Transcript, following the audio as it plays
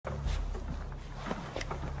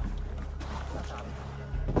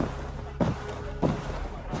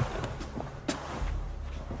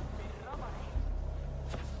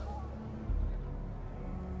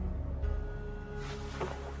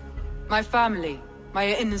My family, my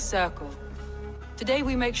inner circle. Today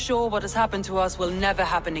we make sure what has happened to us will never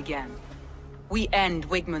happen again. We end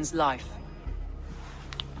Wigmund's life.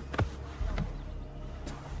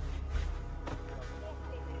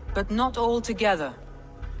 But not all together.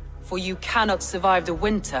 For you cannot survive the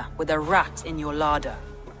winter with a rat in your larder.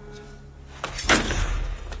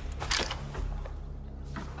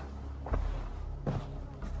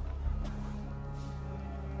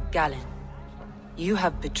 Galinn. You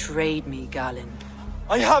have betrayed me, Galinn.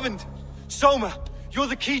 I haven't! Soma, you're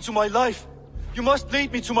the key to my life. You must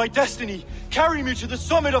lead me to my destiny. Carry me to the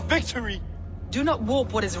summit of victory. Do not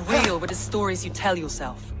warp what is real with the stories you tell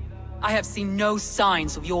yourself. I have seen no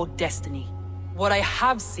signs of your destiny. What I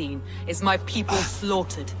have seen is my people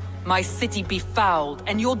slaughtered, my city befouled,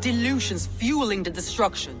 and your delusions fueling the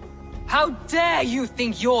destruction. How dare you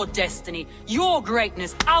think your destiny, your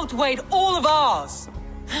greatness, outweighed all of ours?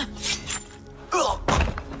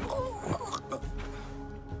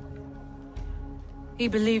 He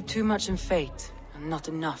believed too much in fate, and not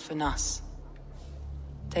enough in us.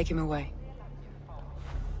 Take him away.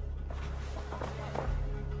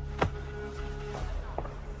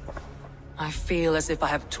 I feel as if I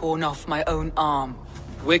have torn off my own arm.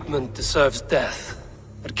 Wigmund deserves death,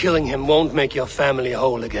 but killing him won't make your family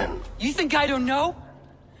whole again. You think I don't know?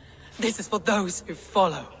 This is for those who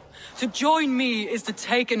follow. To join me is to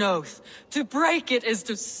take an oath. To break it is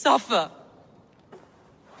to suffer.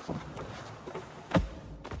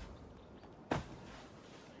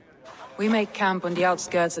 We make camp on the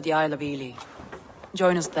outskirts of the Isle of Ely.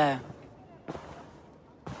 Join us there.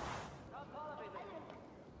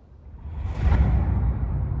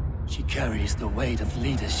 She carries the weight of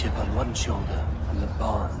leadership on one shoulder and the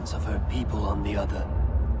bonds of her people on the other.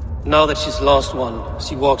 Now that she's lost one,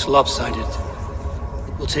 she walks lopsided.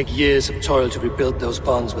 It will take years of toil to rebuild those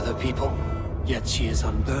bonds with her people. Yet she is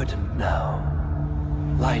unburdened now.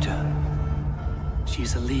 Lighter.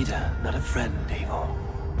 She's a leader, not a friend, Eivor.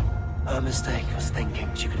 Her mistake was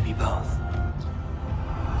thinking she could be both.